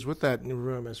ideas with that new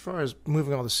room. As far as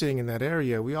moving all the seating in that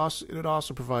area, it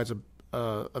also provides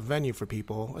a venue for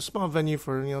people, a small venue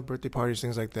for birthday parties,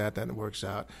 things like that. That works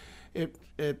out.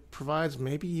 It provides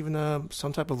maybe even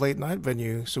some type of late night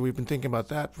venue. So we've been thinking about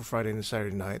that for Friday and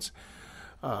Saturday nights,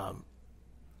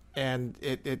 and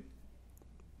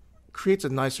creates a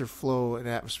nicer flow and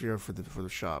atmosphere for the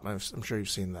shop. I'm sure you've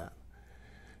seen that.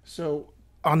 So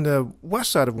on the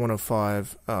west side of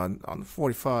 105, on the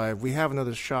 45, we have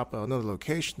another shop, another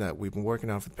location that we've been working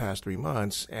on for the past 3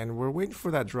 months, and we're waiting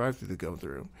for that drive-through to go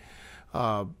through.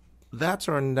 That's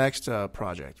our next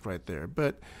project right there.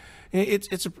 But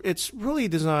it's really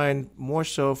designed more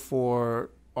so for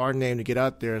our name to get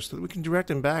out there so that we can direct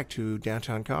them back to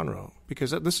downtown Conroe,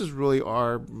 because this is really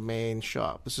our main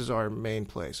shop. This is our main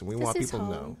place, and we want people to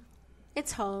know.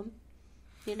 It's home,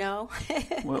 you know.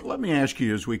 Well, let me ask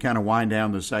you, as we kind of wind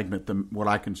down the segment, what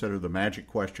I consider the magic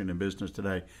question in business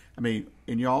today. I mean,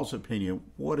 in y'all's opinion,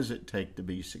 what does it take to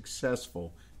be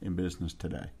successful in business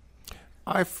today?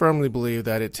 I firmly believe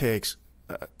that it takes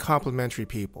complementary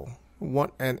people.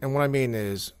 And what I mean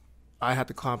is, I have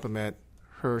to complement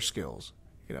her skills.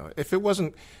 You know, if it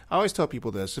wasn't, I always tell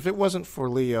people this: if it wasn't for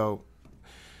Leo,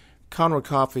 Conroe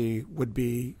Coffee would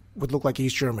look like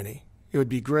East Germany. It would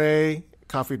be gray.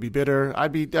 Coffee would be bitter.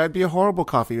 I'd be a horrible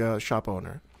coffee shop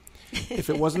owner. If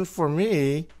it wasn't for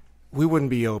me, we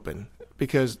wouldn't be open,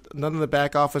 because none of the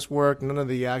back office work, none of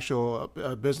the actual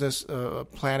business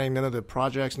planning, none of the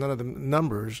projects, none of the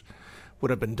numbers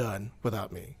would have been done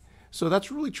without me. So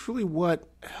that's really truly what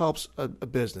helps a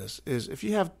business, is if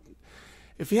you have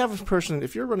a person,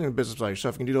 if you're running a business by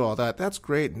yourself and you can do all that, that's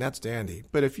great and that's dandy.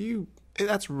 But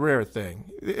that's a rare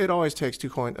thing. It always takes two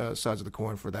sides of the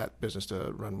coin for that business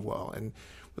to run well. And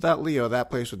without Leo, that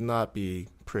place would not be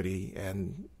pretty,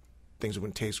 and things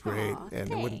wouldn't taste great, and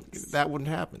that wouldn't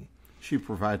happen. She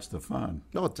provides the fun.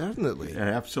 No, definitely. Yeah,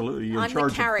 absolutely. You're I'm in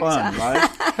charge the of fun,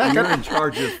 right? You're in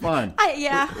charge of fun.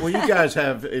 Yeah. Well, you guys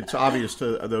have. It's obvious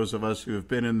to those of us who have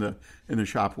been in the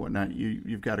shop and whatnot.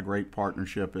 You've got a great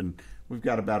partnership, and we've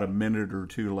got about a minute or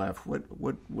two left.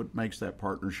 What makes that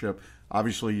partnership?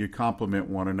 Obviously, you complement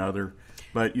one another,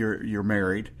 but you're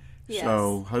married, yes.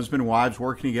 So husband and wives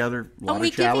working together. A lot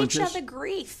of challenges. Give each other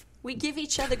grief. We give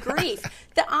each other grief.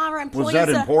 Our employees Was that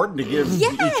important to give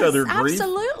each other grief? Yes,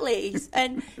 absolutely.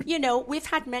 And, we've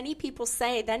had many people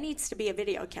say there needs to be a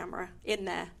video camera in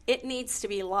there. It needs to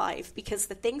be live, because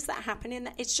the things that happen in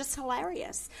there, it's just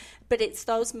hilarious. But it's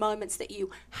those moments that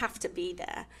you have to be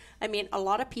there. I mean, a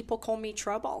lot of people call me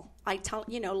Trouble. I tell,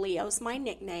 Leo's my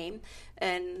nickname,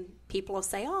 and people will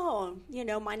say, oh,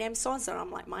 my name's so-and-so. I'm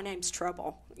like, my name's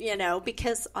Trouble,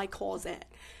 because I cause it.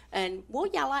 And we'll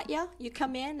yell at you. You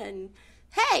come in and,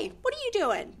 hey, what are you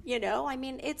doing? I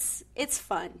mean, it's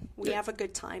fun. We have a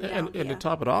good time down here. And to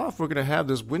top it off, we're going to have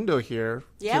this window here.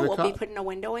 Yeah, we'll be putting a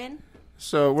window in.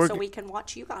 So we can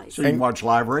watch you guys. So you can watch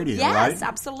live radio, right? Yes,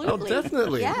 absolutely. Oh,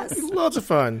 definitely. Yes. It's loads of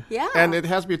fun. Yeah. And it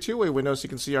has to be a two-way window so you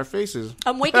can see our faces.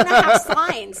 And we're going to have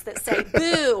signs that say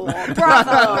boo or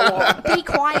bravo or be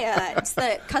quiet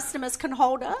that customers can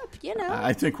hold up,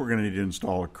 I think we're going to need to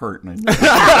install a curtain.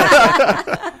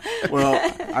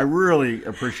 Well, I really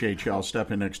appreciate y'all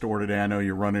stepping next door today. I know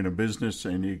you're running a business,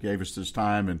 and you gave us this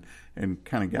time and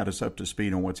kind of got us up to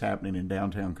speed on what's happening in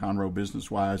downtown Conroe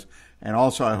business-wise. And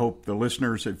also, I hope the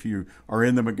listeners, if you are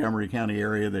in the Montgomery County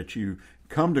area, that you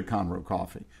come to Conroe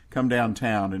Coffee, come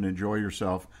downtown and enjoy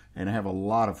yourself and have a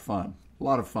lot of fun. A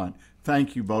lot of fun.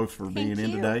 Thank you both for being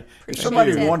in today. If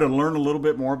somebody wanted to learn a little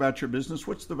bit more about your business,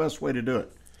 what's the best way to do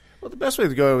it? Well, the best way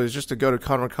to go is just to go to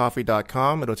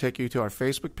conroecoffee.com. It'll take you to our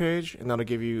Facebook page, and that'll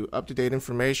give you up-to-date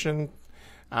information,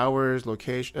 hours,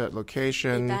 location.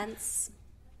 Events.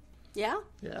 Yeah.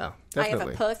 Yeah, definitely. I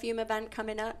have a perfume event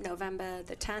coming up November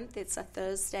the 10th. It's a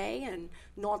Thursday, and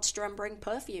Nordstrom bring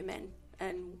perfume in.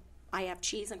 And I have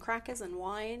cheese and crackers and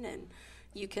wine, and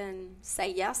you can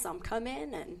say, yes, I'm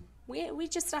coming, and we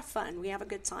just have fun. We have a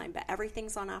good time. But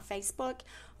everything's on our Facebook,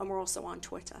 and we're also on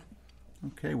Twitter.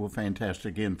 Okay, well,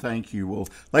 fantastic. Again, thank you. Well,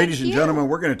 ladies and gentlemen,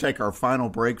 we're going to take our final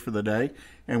break for the day.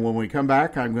 And when we come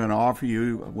back, I'm going to offer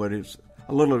you what is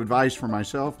a little advice for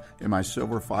myself and my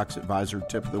Silver Fox Advisor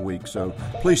tip of the week. So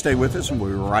please stay with us, and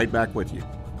we'll be right back with you.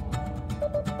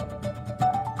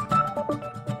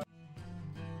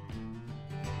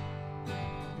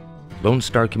 Lone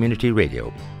Star Community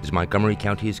Radio is Montgomery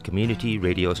County's community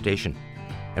radio station,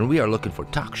 and we are looking for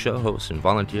talk show hosts and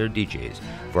volunteer DJs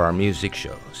for our music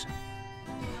shows.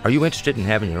 Are you interested in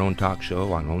having your own talk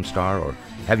show on Lone Star, or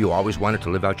have you always wanted to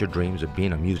live out your dreams of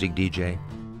being a music DJ?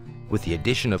 With the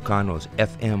addition of Conroe's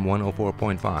FM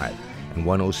 104.5 and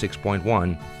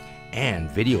 106.1 and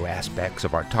video aspects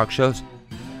of our talk shows,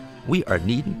 we are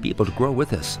needing people to grow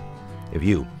with us. If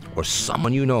you or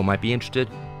someone you know might be interested,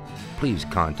 please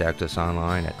contact us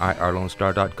online at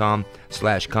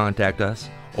irlonestar.com/contact us,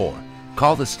 or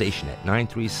call the station at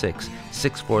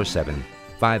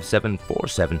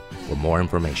 936-647-5747 for more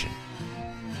information.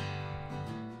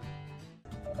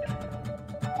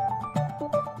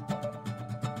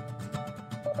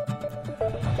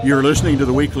 You're listening to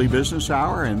the Weekly Business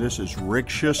Hour, and this is Rick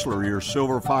Schissler, your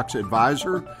Silver Fox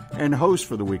advisor and host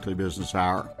for the Weekly Business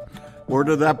Hour. We're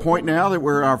to that point now that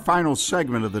we're in our final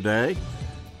segment of the day,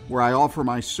 where I offer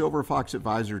my Silver Fox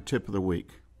advisor tip of the week.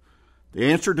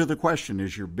 The answer to the question,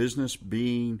 is your business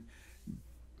being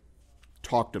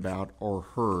talked about or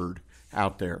heard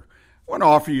out there? I want to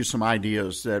offer you some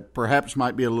ideas that perhaps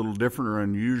might be a little different or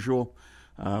unusual.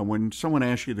 When someone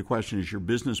asks you the question, is your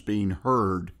business being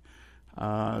heard?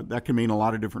 That can mean a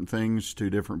lot of different things to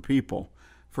different people.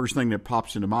 First thing that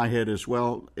pops into my head is,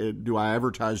 well, do I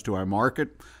advertise? Do I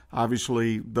market?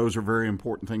 Obviously, those are very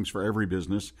important things for every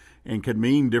business and can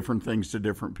mean different things to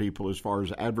different people as far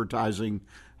as advertising,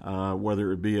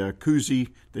 whether it be a koozie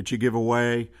that you give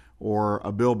away or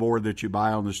a billboard that you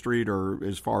buy on the street, or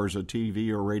as far as a TV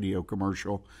or radio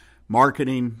commercial.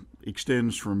 Marketing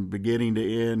extends from beginning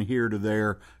to end, here to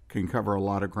there, can cover a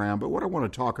lot of ground. But what I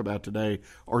want to talk about today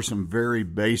are some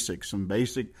basic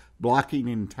blocking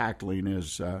and tackling,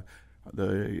 as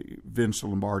the Vince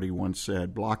Lombardi once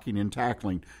said, blocking and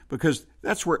tackling, because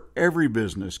that's where every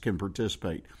business can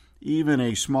participate. Even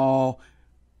a small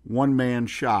one-man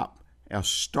shop, a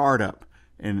startup,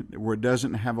 and where it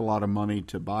doesn't have a lot of money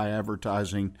to buy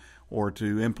advertising or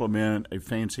to implement a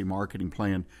fancy marketing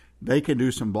plan, they can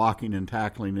do some blocking and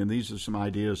tackling, and these are some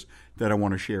ideas that I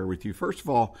want to share with you. First of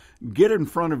all, get in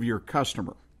front of your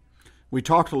customer. We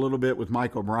talked a little bit with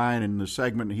Mike O'Brien in the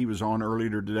segment he was on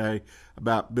earlier today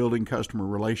about building customer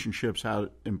relationships, how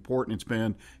important it's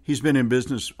been. He's been in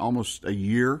business almost a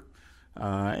year,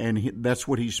 and that's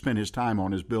what he spent his time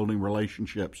on, is building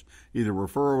relationships, either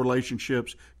referral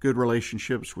relationships, good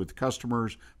relationships with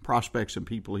customers, prospects, and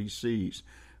people he sees.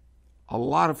 A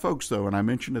lot of folks, though, and I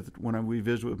mentioned it when we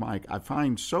visit with Mike, I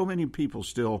find so many people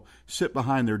still sit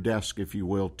behind their desk, if you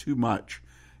will, too much.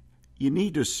 You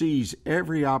need to seize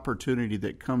every opportunity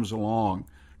that comes along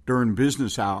during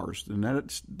business hours, and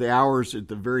that's the hours at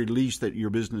the very least that your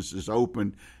business is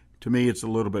open. To me, it's a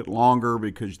little bit longer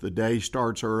because the day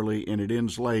starts early and it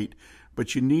ends late,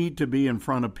 but you need to be in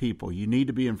front of people. You need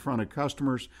to be in front of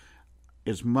customers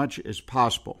as much as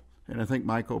possible, and I think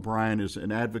Mike O'Brien is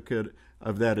an advocate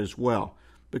of that as well,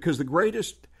 because the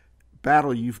greatest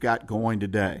battle you've got going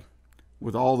today,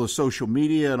 with all the social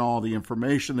media and all the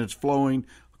information that's flowing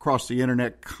across the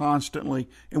internet constantly,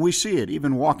 and we see it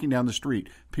even walking down the street,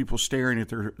 people staring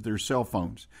at their cell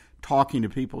phones, talking to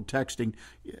people, texting.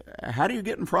 How do you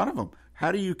get in front of them?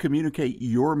 How do you communicate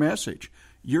your message?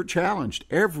 You're challenged.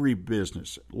 Every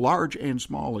business, large and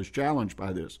small, is challenged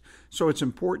by this. So it's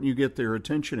important you get their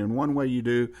attention, and one way you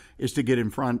do is to get in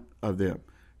front of them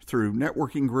through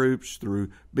networking groups, through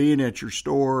being at your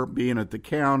store, being at the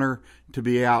counter, to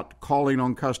be out calling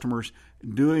on customers,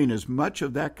 doing as much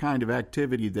of that kind of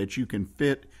activity that you can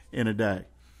fit in a day.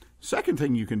 Second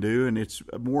thing you can do, and it's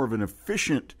more of an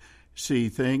efficiency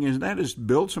thing, and that is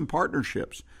build some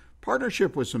partnerships.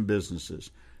 Partnership with some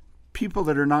businesses. People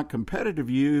that are not competitive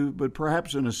to you, but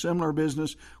perhaps in a similar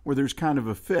business where there's kind of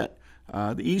a fit.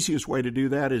 The easiest way to do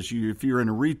that is, if you're in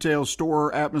a retail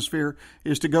store atmosphere,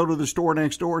 is to go to the store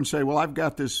next door and say, well, I've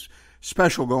got this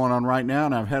special going on right now,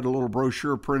 and I've had a little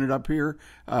brochure printed up here.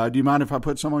 Do you mind if I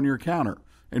put some on your counter?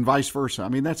 And vice versa. I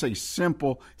mean, that's a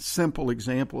simple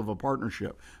example of a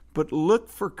partnership. But look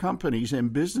for companies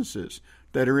and businesses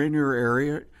that are in your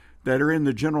area, that are in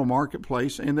the general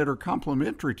marketplace, and that are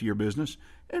complementary to your business,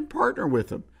 and partner with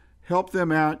them. Help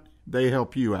them out. They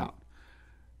help you out.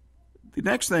 The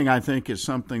next thing I think is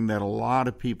something that a lot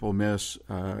of people miss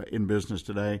in business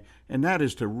today, and that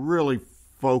is to really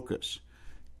focus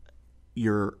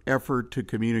your effort to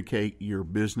communicate your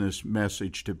business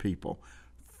message to people.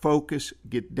 Focus,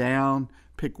 get down,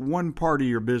 pick one part of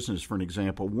your business, for an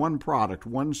example, one product,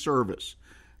 one service,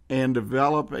 and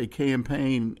develop a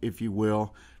campaign, if you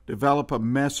will, develop a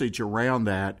message around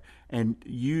that, and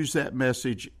use that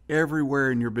message everywhere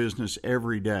in your business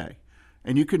every day.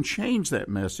 And you can change that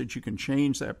message. You can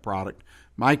change that product.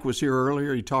 Mike was here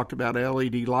earlier. He talked about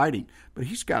LED lighting, but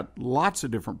he's got lots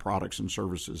of different products and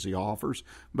services he offers,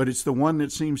 but it's the one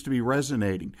that seems to be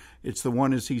resonating. It's the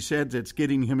one, as he said, that's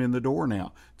getting him in the door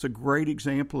now. It's a great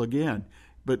example again,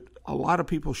 but a lot of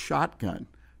people shotgun.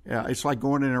 It's like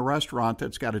going in a restaurant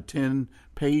that's got a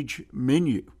 10-page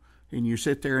menu, and you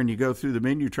sit there and you go through the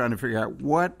menu trying to figure out,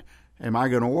 what am I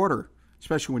going to order?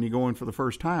 Especially when you go in for the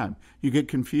first time. You get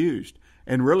confused.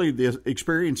 And really, the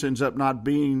experience ends up not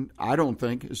being, I don't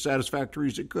think, as satisfactory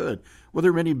as it could. Well,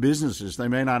 there are many businesses. They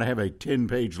may not have a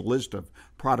 10-page list of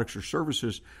products or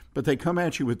services, but they come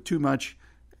at you with too much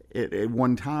at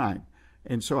one time.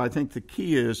 And so I think the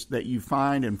key is that you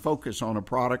find and focus on a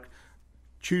product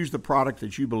choose the product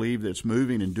that you believe that's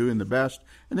moving and doing the best,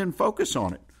 and then focus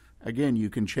on it. Again, you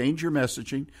can change your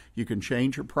messaging. You can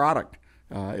change your product.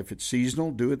 If it's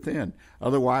seasonal, do it then.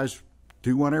 Otherwise,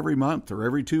 do one every month or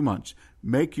every 2 months.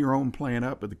 Make your own plan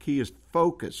up, but the key is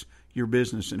focus your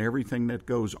business and everything that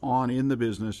goes on in the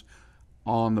business,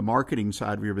 on the marketing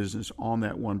side of your business, on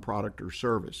that one product or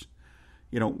service.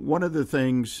 One of the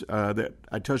things that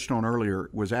I touched on earlier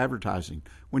was advertising.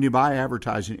 When you buy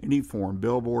advertising in any form,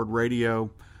 billboard,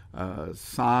 radio,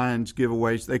 signs,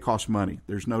 giveaways, they cost money.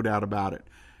 There's no doubt about it.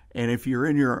 And if you're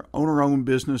in your owner-owned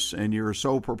business and you're a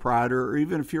sole proprietor, or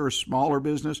even if you're a smaller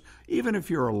business, even if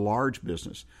you're a large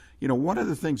business, one of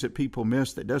the things that people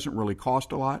miss that doesn't really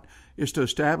cost a lot is to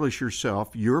establish yourself,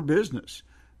 your business,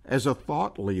 as a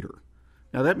thought leader.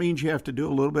 Now, that means you have to do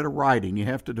a little bit of writing. You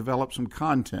have to develop some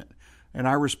content. And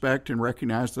I respect and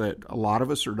recognize that a lot of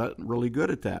us are not really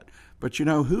good at that. But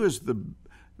who is the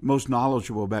most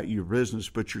knowledgeable about your business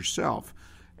but yourself?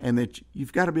 And that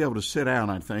you've got to be able to sit down,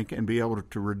 I think, and be able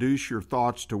to reduce your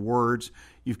thoughts to words.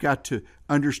 You've got to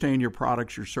understand your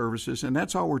products, your services, and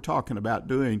that's all we're talking about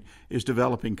doing is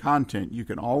developing content. You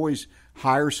can always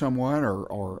hire someone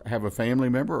or have a family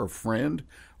member or friend,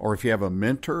 or if you have a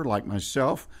mentor like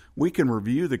myself, we can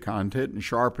review the content and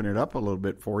sharpen it up a little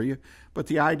bit for you. But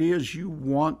the idea is you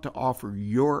want to offer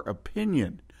your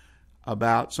opinion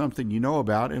about something you know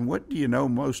about, and what do you know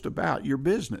most about? Your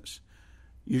business.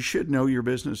 You should know your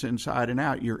business inside and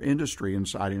out, your industry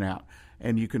inside and out.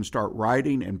 And you can start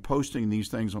writing and posting these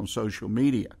things on social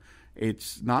media.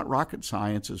 It's not rocket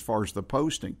science as far as the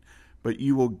posting, but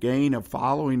you will gain a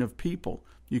following of people.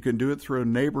 You can do it through a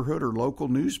neighborhood or local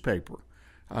newspaper.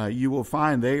 You will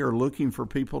find they are looking for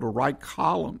people to write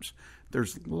columns.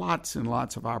 There's lots and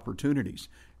lots of opportunities.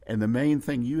 And the main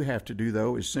thing you have to do,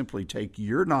 though, is simply take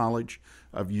your knowledge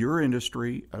of your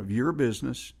industry, of your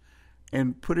business,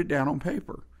 and put it down on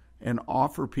paper and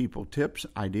offer people tips,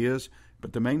 ideas.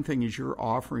 But the main thing is you're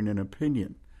offering an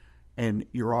opinion, and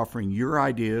you're offering your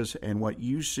ideas and what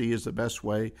you see is the best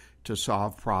way to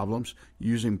solve problems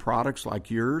using products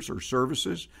like yours or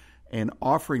services and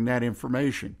offering that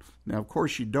information. Now, of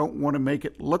course, you don't want to make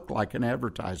it look like an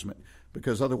advertisement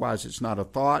because otherwise it's not a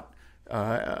thought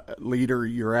leader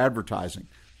you're advertising.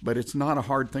 But it's not a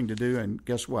hard thing to do, and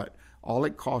guess what? All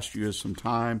it costs you is some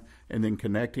time and then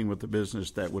connecting with the business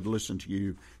that would listen to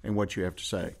you and what you have to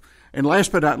say. And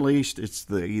last but not least, it's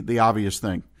the obvious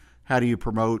thing. How do you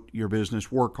promote your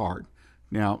business? Work hard.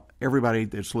 Now, everybody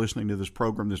that's listening to this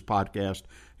program, this podcast,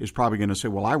 is probably going to say,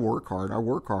 well, I work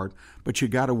hard. But you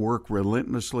got to work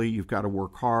relentlessly. You've got to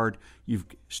work hard.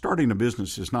 Starting a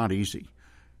business is not easy.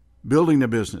 Building a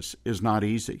business is not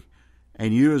easy.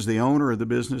 And you as the owner of the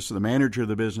business, the manager of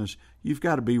the business, you've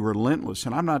got to be relentless.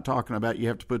 And I'm not talking about you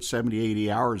have to put 70, 80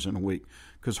 hours in a week,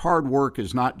 because hard work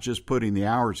is not just putting the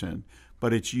hours in,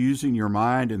 but it's using your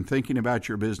mind and thinking about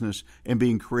your business and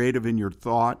being creative in your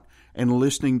thought and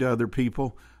listening to other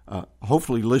people.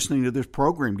 Hopefully listening to this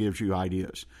program gives you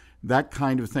ideas. That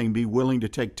kind of thing. Be willing to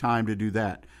take time to do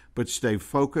that. But stay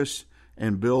focused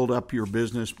and build up your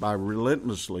business by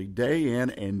relentlessly, day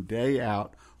in and day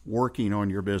out, working on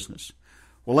your business.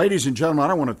 Well, ladies and gentlemen,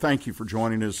 I want to thank you for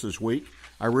joining us this week.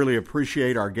 I really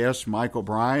appreciate our guests, Michael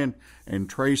Bryan and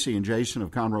Tracey and Jason of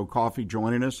Conroe Coffee,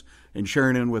 joining us and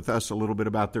sharing in with us a little bit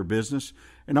about their business.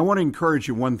 And I want to encourage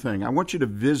you one thing. I want you to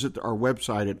visit our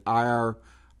website at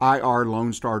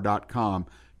irlonestar.com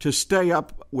to stay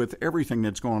up with everything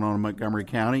that's going on in Montgomery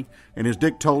County. And as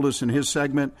Dick told us in his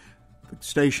segment, the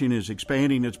station is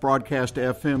expanding its broadcast to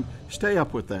FM. Stay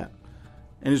up with that.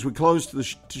 And as we close the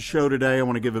show today, I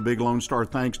want to give a big Lone Star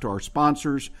thanks to our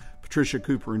sponsors, Patricia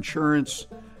Cooper Insurance,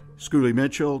 Schooley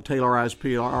Mitchell, Taylorized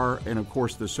PR, and of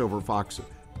course the Silver Fox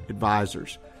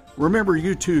Advisors. Remember,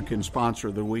 you too can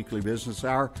sponsor the Weekly Business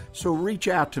Hour, so reach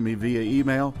out to me via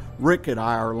email,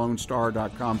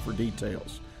 rick@irlonestar.com for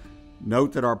details.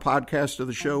 Note that our podcast of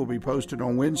the show will be posted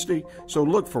on Wednesday, so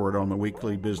look for it on the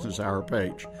Weekly Business Hour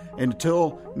page. And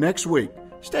until next week,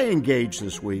 stay engaged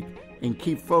this week and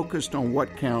keep focused on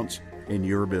what counts in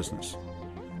your business.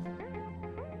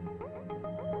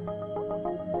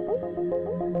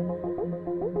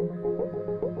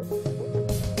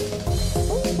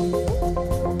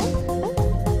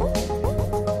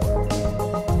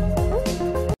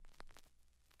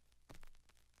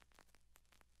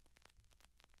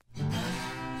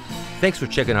 Thanks for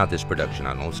checking out this production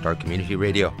on Lone Star Community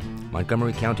Radio,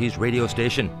 Montgomery County's radio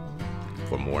station.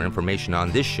 For more information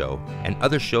on this show and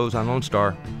other shows on Lone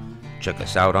Star, check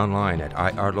us out online at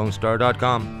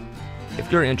irlonestar.com. If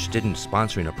you're interested in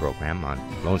sponsoring a program on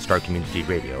Lone Star Community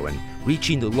Radio and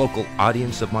reaching the local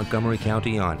audience of Montgomery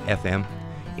County on FM,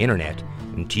 internet,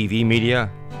 and TV media?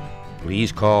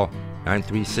 Please call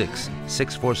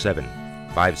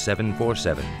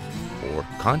 936-647-5747 or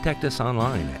contact us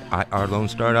online at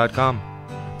irlonestar.com.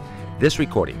 This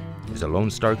recording is a Lone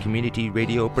Star Community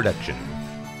Radio production,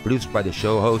 produced by the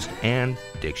show host and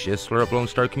Dick Schissler of Lone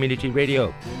Star Community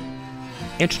Radio.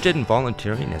 Interested in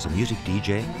volunteering as a music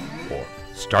DJ or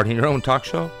starting your own talk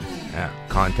show?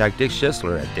 Contact Dick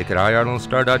Schissler at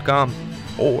dick@irlonestar.com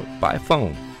or by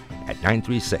phone at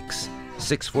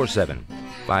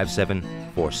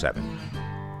 936-647-5747.